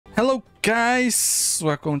Hello guys,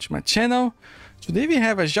 welcome to my channel. Today we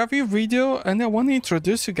have a Javir video and I want to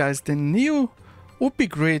introduce you guys the new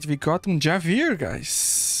upgrade we got on Javir,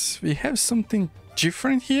 guys. We have something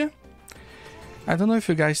different here. I don't know if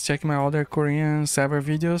you guys check my other Korean server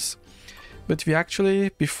videos, but we actually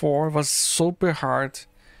before was super hard,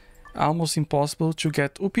 almost impossible to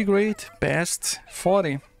get upgrade past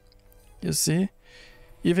 40. You see,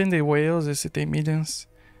 even the whales, you see the millions.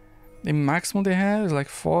 The maximum they have is like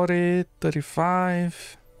 40,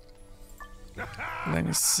 35. Let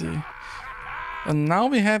me see. And now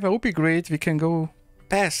we have an upgrade, we can go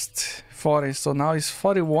past 40. So now it's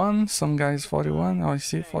 41, some guys 41, oh I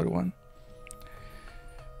see 41.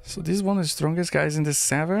 So this one is the strongest guys in the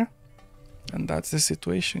server. And that's the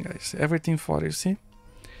situation, guys. Everything 40, you see?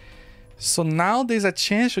 So now there's a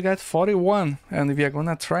chance to get 41. And we are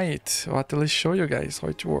gonna try it. I'll at least show you guys how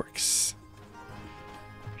it works.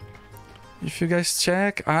 If you guys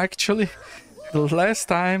check, actually, the last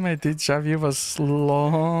time I did Javir was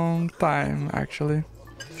long time, actually.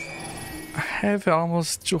 I have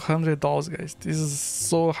almost $200, guys. This is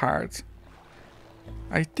so hard.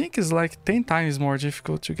 I think it's like 10 times more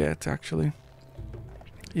difficult to get, actually.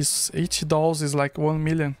 Each dolls is like 1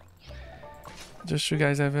 million. Just so you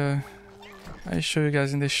guys have a... I show you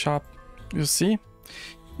guys in the shop. You see?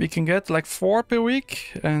 We can get like 4 per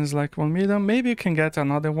week and it's like 1 million. Maybe you can get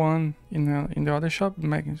another one in the other shop,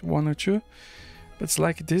 maybe 1 or 2. But it's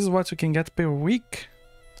like this is what you can get per week.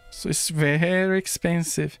 So it's very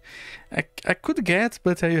expensive. I could get,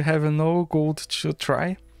 but I have no gold to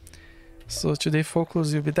try. So today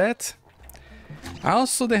focus will be that.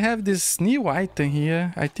 Also they have this new item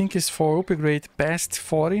here. I think it's for upgrade past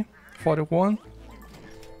 40, 41.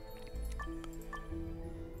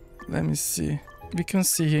 Let me see. We can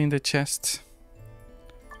see here in the chest.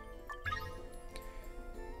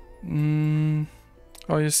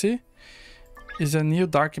 Oh, you see? It's a new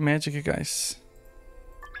dark magic, guys.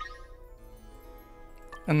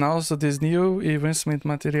 And also this new investment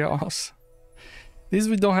material also. This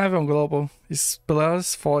we don't have on global. It's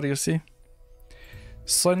plus 40, you see?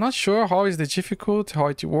 So I'm not sure how is the difficult, how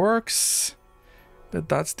it works. But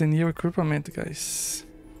that's the new equipment, guys.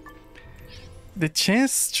 The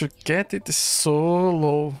chance to get it is so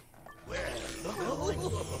low.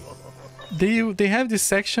 They have this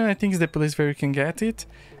section, I think it's the place where you can get it.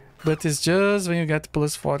 But it's just when you get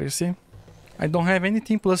plus 40, you see? I don't have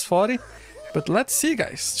anything plus 40. But let's see,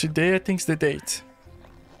 guys. Today I think is the date.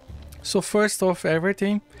 So first off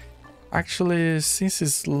everything. Actually, since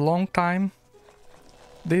it's long time.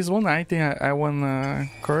 There's one item I wanna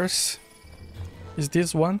curse. Is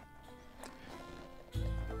this one.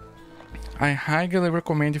 I highly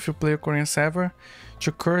recommend if you play a Korean server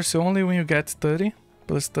to curse only when you get 30,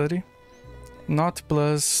 plus 30. Not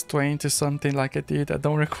plus 20 something like I did, I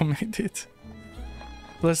don't recommend it.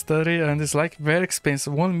 Plus 30 and it's like very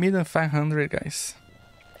expensive, 1,500,000 guys.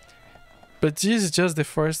 But this is just the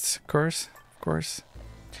first curse, of course.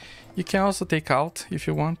 You can also take out if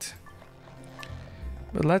you want.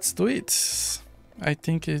 But let's do it. I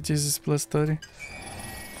think this is plus 30.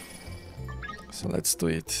 So let's do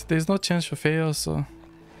it. There's no chance to fail, so...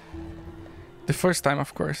 The first time,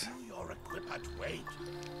 of course.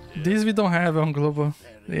 This we don't have on global.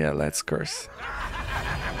 Yeah, let's curse.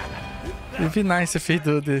 It'd be nice if we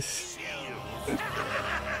do this.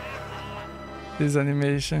 This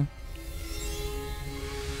animation.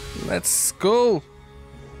 Let's go!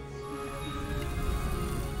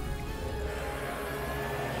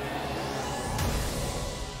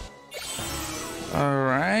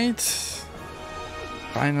 Alright.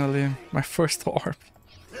 Finally, my first orb.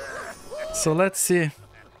 So let's see.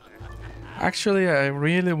 Actually, I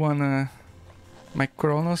really wanna... My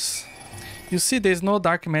Chronos. You see, there's no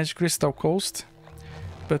Dark Magic Crystal Coast.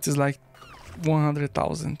 But it's like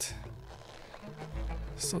 100,000.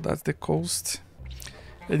 So that's the coast.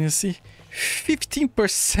 And you see,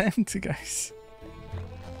 15%, guys.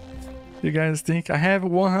 You guys think? I have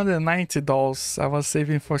 $190. I was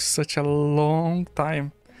saving for such a long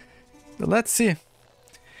time. But let's see.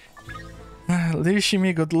 Wish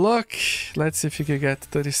me good luck. Let's see if you can get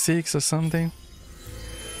 36 or something.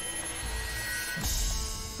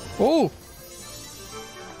 Oh!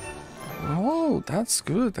 Oh, that's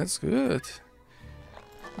good, that's good.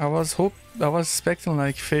 I was expecting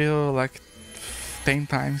like fail like 10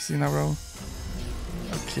 times in a row.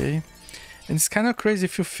 Okay. And it's kind of crazy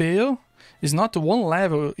if you fail. It's not one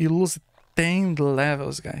level, you lose 10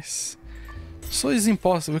 levels, guys. So it's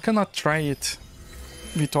impossible, we cannot try it.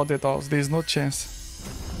 With other dolls, there's no chance.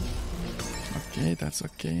 Okay, that's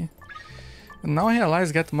okay. And now I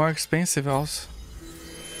realize get more expensive also.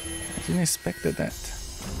 I didn't expect that.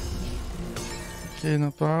 Okay,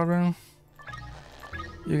 no problem.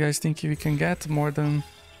 You guys think we can get more than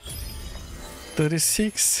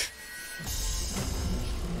 36?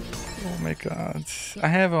 Oh my god. I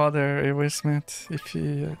have other erasement if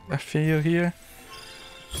I fail here.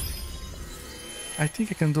 I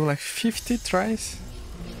think I can do like 50 tries.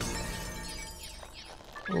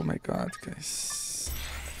 Oh my god, guys.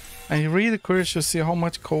 I'm really curious to see how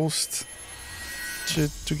much cost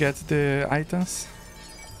to get the items.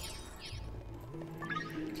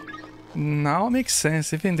 Now it makes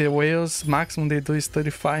sense. Even the whales, maximum they do is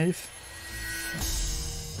 35.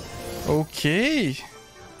 Okay.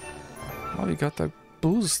 Now we got a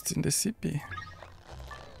boost in the CP.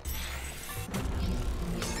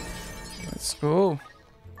 Let's go.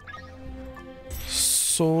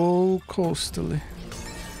 So costly.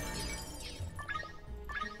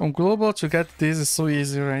 On global to get this is so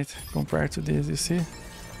easy, right? Compared to this, you see?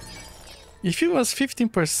 If it was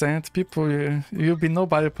 15%, people you'll be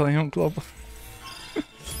nobody playing on global.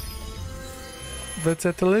 But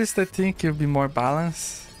at least I think you'll be more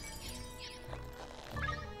balanced.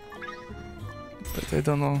 But I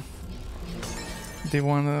don't know. They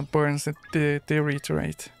wanna burn the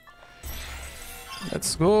reiterate.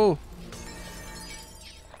 Let's go.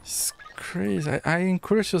 It's crazy. I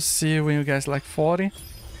encourage you to see when you guys like 40.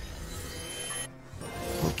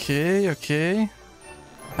 Okay, okay.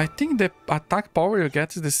 I think the attack power you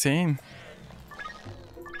get is the same.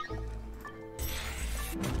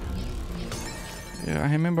 Yeah,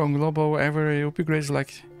 I remember on global every upgrade is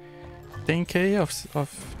like 10k of...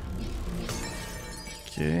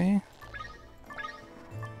 Okay.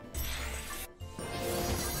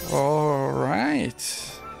 Alright.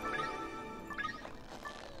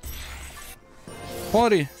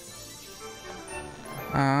 40.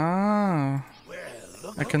 Ah.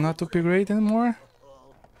 I cannot upgrade anymore?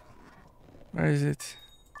 Where is it?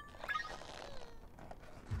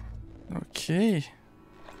 Okay.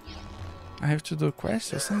 I have to do a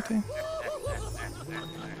quest or something?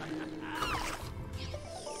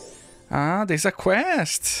 Ah, there's a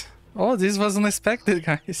quest! Oh, this was unexpected,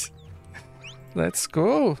 guys. Let's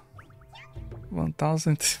go!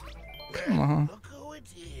 1000. Come on.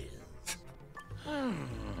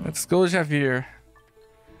 Let's go, Javir.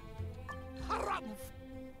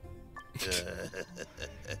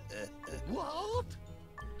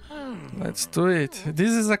 Let's do it.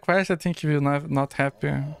 This is a quest I think will not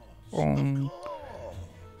happen on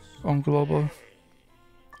global.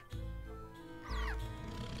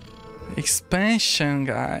 Expansion,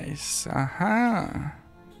 guys. Aha.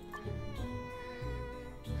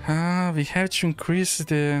 Ah, we have to increase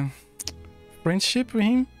the friendship with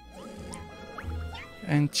him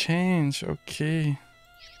and change. Okay.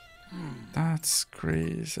 That's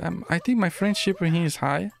crazy. I think my friendship with him is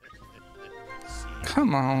high.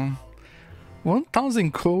 Come on.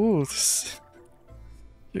 1000 golds.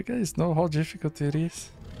 You guys know how difficult it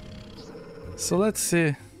is. So let's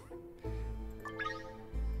see.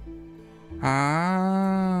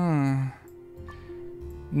 Ah.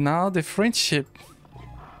 Now the friendship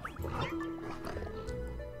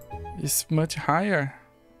is much higher.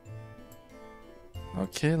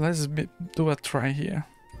 Okay, let's do a try here.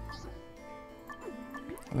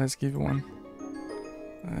 Let's give one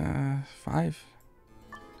 5.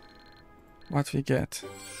 What we get?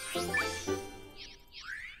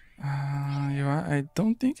 I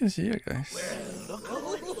don't think it's here, guys.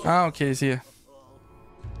 Ah, okay, it's here.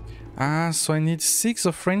 Ah, so I need 6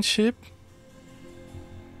 of friendship.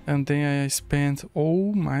 And then I spent,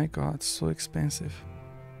 oh my god, so expensive.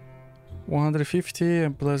 150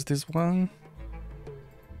 and plus this one.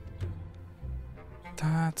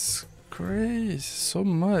 That's crazy, so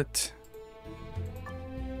much.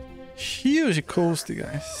 Huge cost,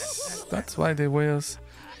 guys. That's why the whales,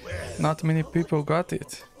 not many people got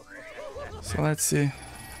it. So let's see.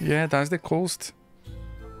 Yeah, that's the cost.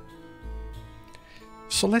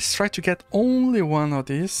 So let's try to get only one of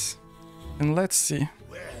these. And let's see.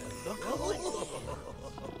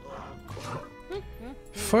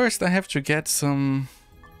 First I have to get some...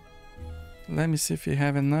 Let me see if we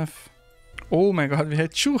have enough. Oh my god, we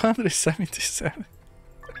had 277.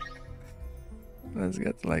 Let's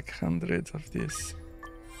get like 100 of this.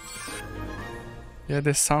 Yeah,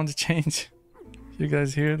 the sound change. You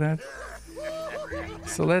guys hear that?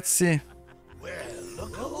 So let's see.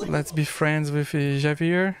 Let's be friends with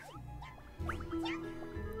Javir.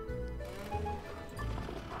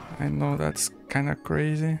 I know that's kind of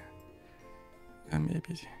crazy.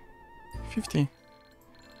 Maybe 15.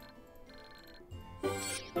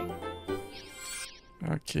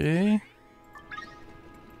 Okay.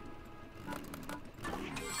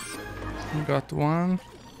 We got one.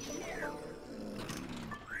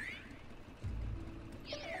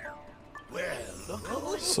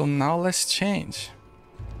 So now let's change.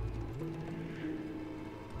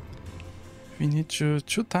 We need to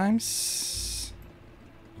 2 times.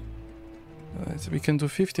 We can do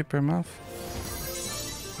 50 per month.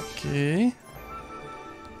 Okay.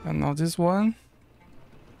 And now this one.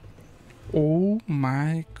 Oh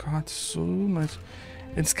my god, so much.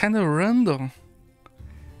 It's kind of random.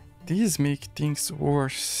 These make things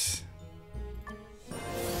worse.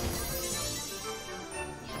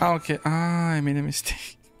 Ah, okay. Ah, I made a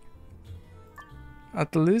mistake.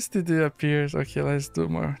 At least it appears. Okay, let's do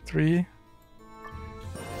more. 3.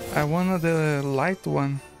 I wanted the light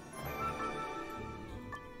one.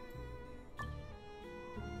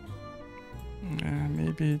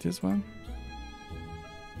 Maybe this one.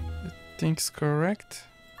 I think's correct.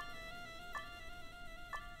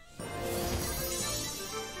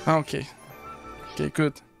 Okay. Okay,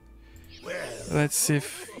 good. Let's see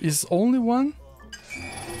if it's only one.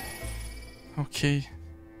 Okay.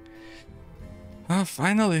 Ah,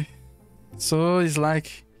 finally. So it's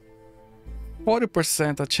like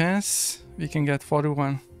 40% a chance we can get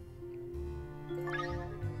 41.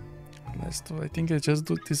 Let's do. I think I just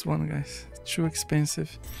do this one, guys. It's too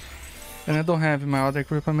expensive, and I don't have my other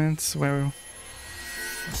equipment. Well,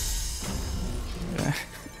 yeah.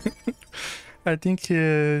 I think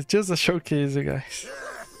just a showcase, you guys.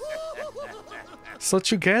 So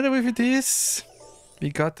together with this, we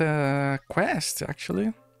got a quest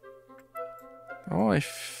actually. Oh, I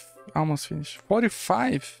almost finished.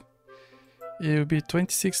 45. It will be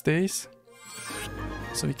 26 days.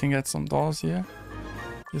 So we can get some dolls here.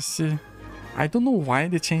 You see, I don't know why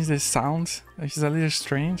they changed the sound. It's a little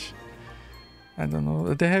strange. I don't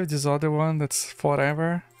know. They have this other one that's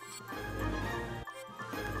forever.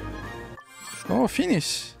 Oh,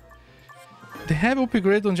 finish. They have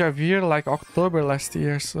upgrade on Javir like October last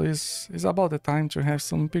year, so it's about the time to have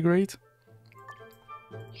some upgrade.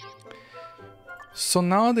 So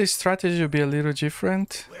now the strategy will be a little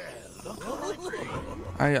different.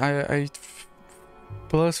 I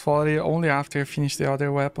plus 40 only after I finish the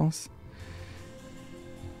other weapons.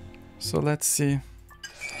 So let's see.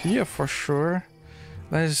 Here for sure.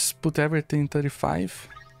 Let's put everything 35.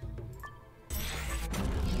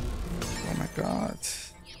 Oh my god.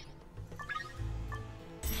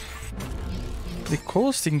 The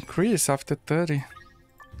cost increase after 30.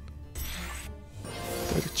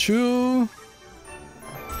 32.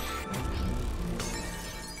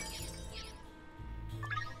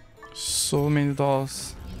 So many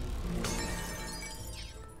dolls.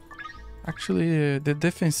 Actually, the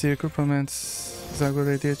defensive equipment is a good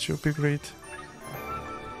idea to upgrade.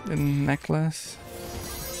 The necklace.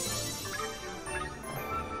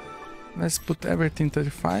 Let's put everything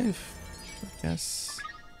 35, I guess.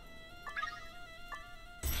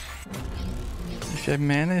 If I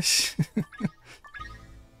manage.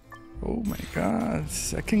 Oh my god,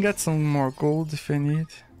 I can get some more gold if I need.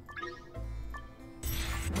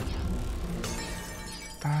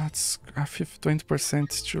 That's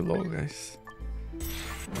 20% too low, guys.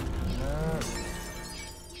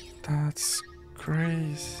 That's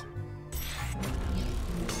crazy.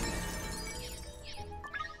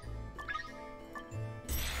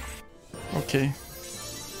 Okay.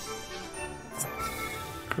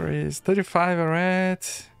 Crazy. 35 are red.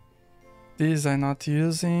 These I'm not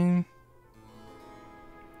using.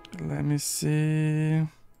 Let me see.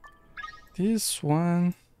 This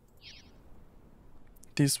one.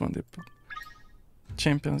 This one, the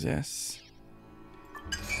champions, yes.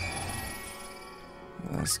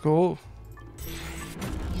 Let's go.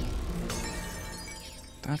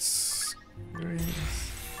 That's great.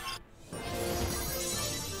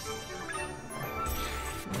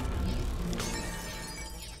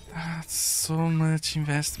 That's so much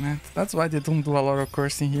investment. That's why they don't do a lot of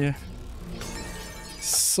coursing here.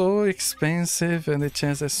 So expensive and the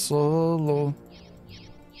chance is so low.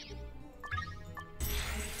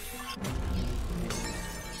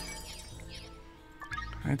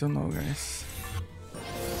 I don't know, guys.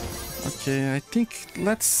 Okay, I think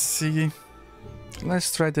let's see.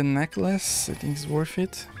 Let's try the necklace. I think it's worth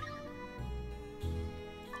it.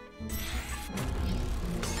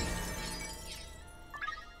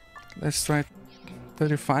 Let's try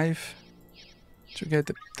 35 to get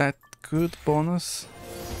that good bonus.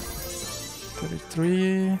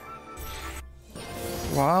 33.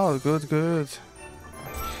 Wow, good, good.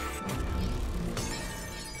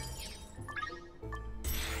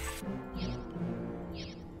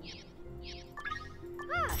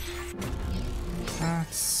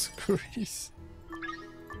 That's crazy.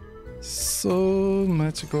 So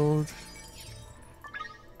much gold.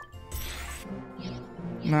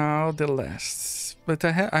 Now the last. But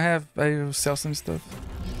I will sell some stuff.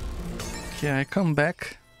 Okay, I come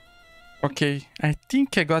back. Okay, I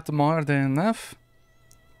think I got more than enough.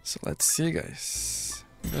 So let's see, guys.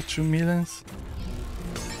 Got 2 millions.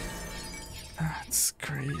 That's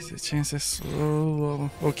crazy. Chances so low.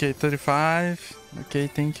 Okay, 35. Okay,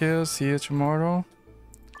 thank you. See you tomorrow.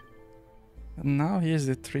 And now here's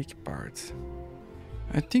the tricky part.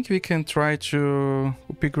 I think we can try to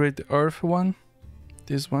upgrade the Earth one.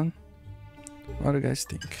 This one. What do you guys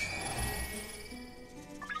think?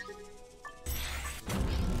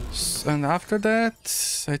 And after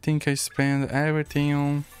that, I think I spend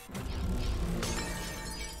everything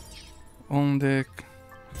on the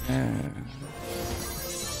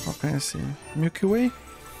how can I say, Milky Way,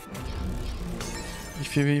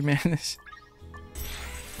 if we manage.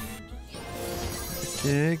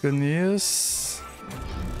 Okay, good news.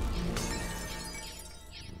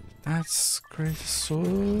 That's crazy, so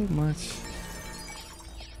much.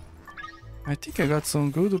 I think I got some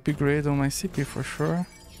good upgrade on my CP for sure.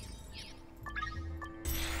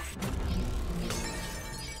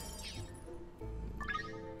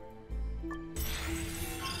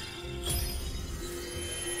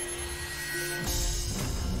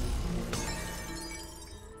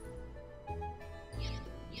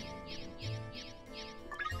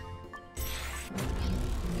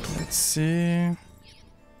 Let's see.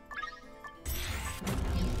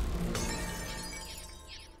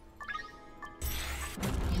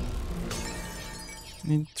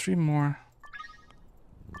 Need 3 more.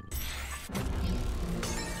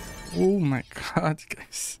 Oh my god,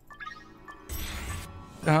 guys.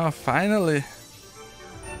 Oh, finally.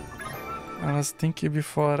 I was thinking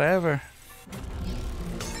before ever.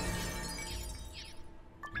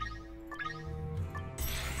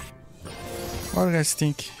 What do you guys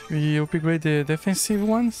think? We upgrade the defensive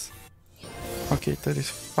ones? Okay,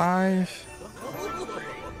 35.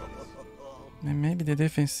 And maybe the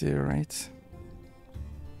defensive, right?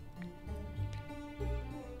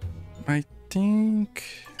 I think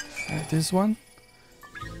this one.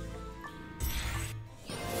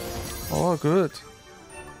 Oh, good.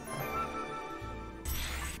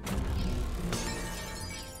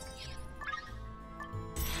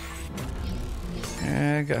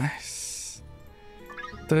 Yeah, guys.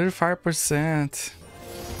 35%.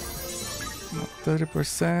 No,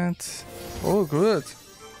 30%. Oh, good.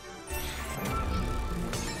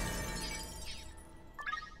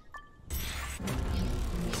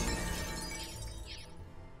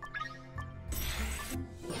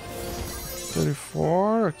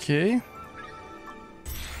 Okay.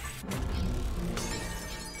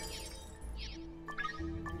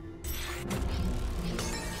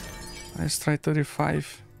 Let's try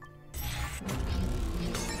 35.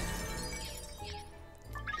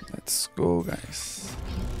 Let's go, guys.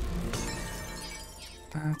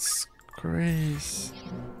 That's crazy.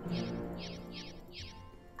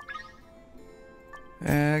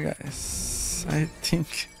 Yeah, guys. I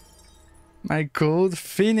think my gold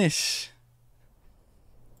finish.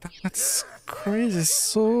 That's crazy,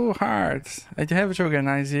 so hard. I have to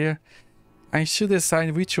organize here. I should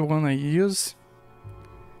decide which one I use.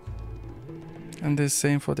 And the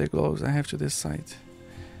same for the gloves, I have to decide.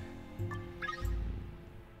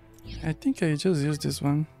 I think I just use this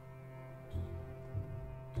one.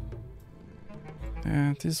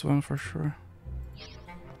 Yeah, this one for sure.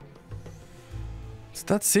 So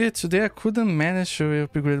that's it. Today I couldn't manage to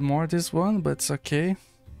upgrade more this one, but it's okay.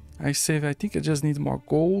 I think I just need more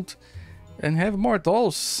gold and have more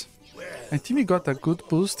dolls. I think we got a good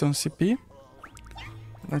boost on CP.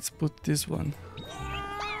 Let's put this one.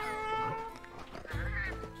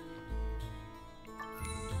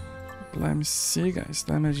 Let me see, guys.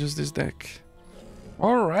 Let me adjust this deck.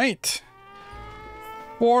 Alright.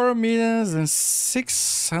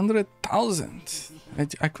 4,600,000.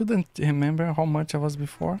 I couldn't remember how much I was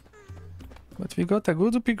before. But we got a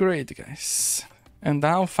good upgrade, guys. And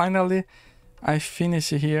now finally I finish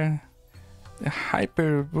here the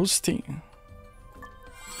hyper boosting.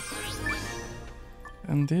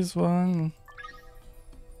 And this one,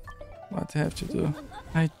 what I have to do?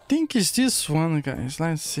 I think it's this one, guys.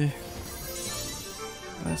 Let's see.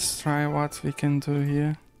 Let's try what we can do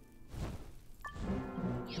here.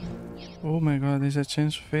 Oh my god, there's a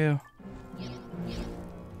chance to fail.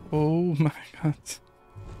 Oh my god.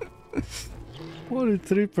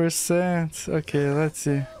 43%. Okay, let's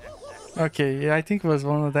see. Okay, yeah, I think it was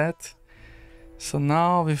one of that. So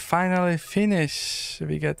now we finally finish.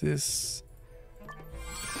 We get this.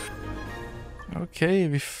 Okay,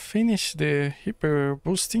 we finished the hyper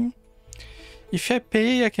boosting. If I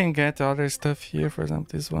pay, I can get other stuff here. For example,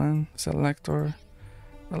 this one, selector.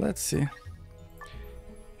 Well, let's see.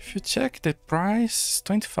 If you check the price,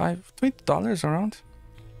 $20 around.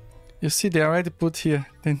 You see they already put here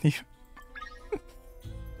the new.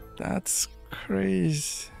 That's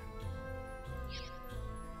crazy.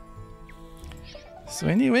 So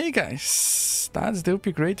anyway, guys, that's the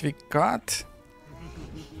upgrade we got.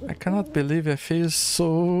 I cannot believe I failed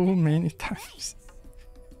so many times.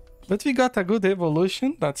 But we got a good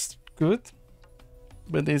evolution, that's good.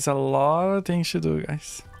 But there's a lot of things to do,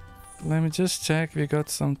 guys. Let me just check, we got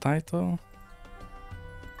some title.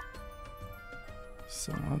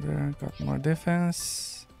 Some other, got more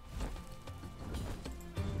defense.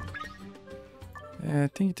 I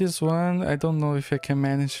think this one, I don't know if I can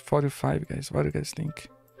manage 45, guys. What do you guys think?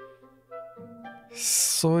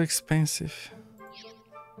 So expensive.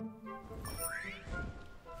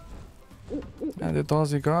 And the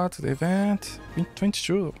dolls we got, the event,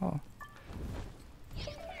 22. Oh.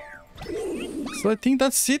 So I think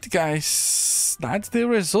that's it, guys. That's the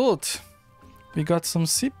result. We got some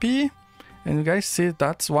CP, and you guys see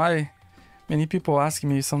that's why many people ask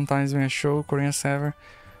me sometimes when I show Korean server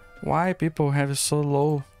why people have so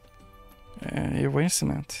low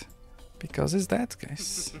advancement. Because it's that,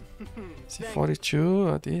 guys. See,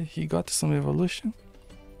 42, he got some evolution.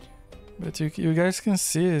 But you guys can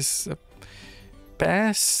see is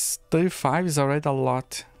past 35 is already a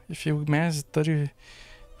lot. If you manage 30,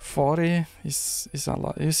 40 is a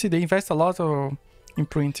lot. You see, they invest a lot in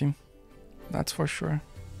printing. That's for sure.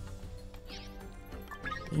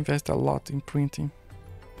 They invest a lot in printing.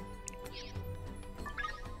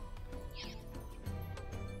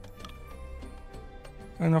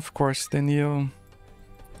 And of course, the new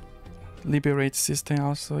liberate system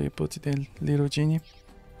also, you put the little genie.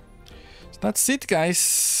 So that's it,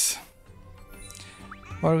 guys.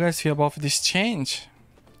 What do you guys feel about this change?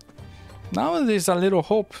 Now there's a little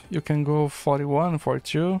hope. You can go 41,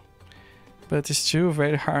 42, but it's still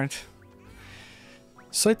very hard.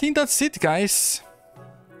 So I think that's it, guys.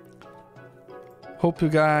 Hope you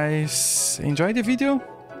guys enjoyed the video,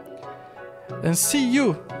 and see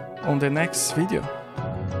you on the next video.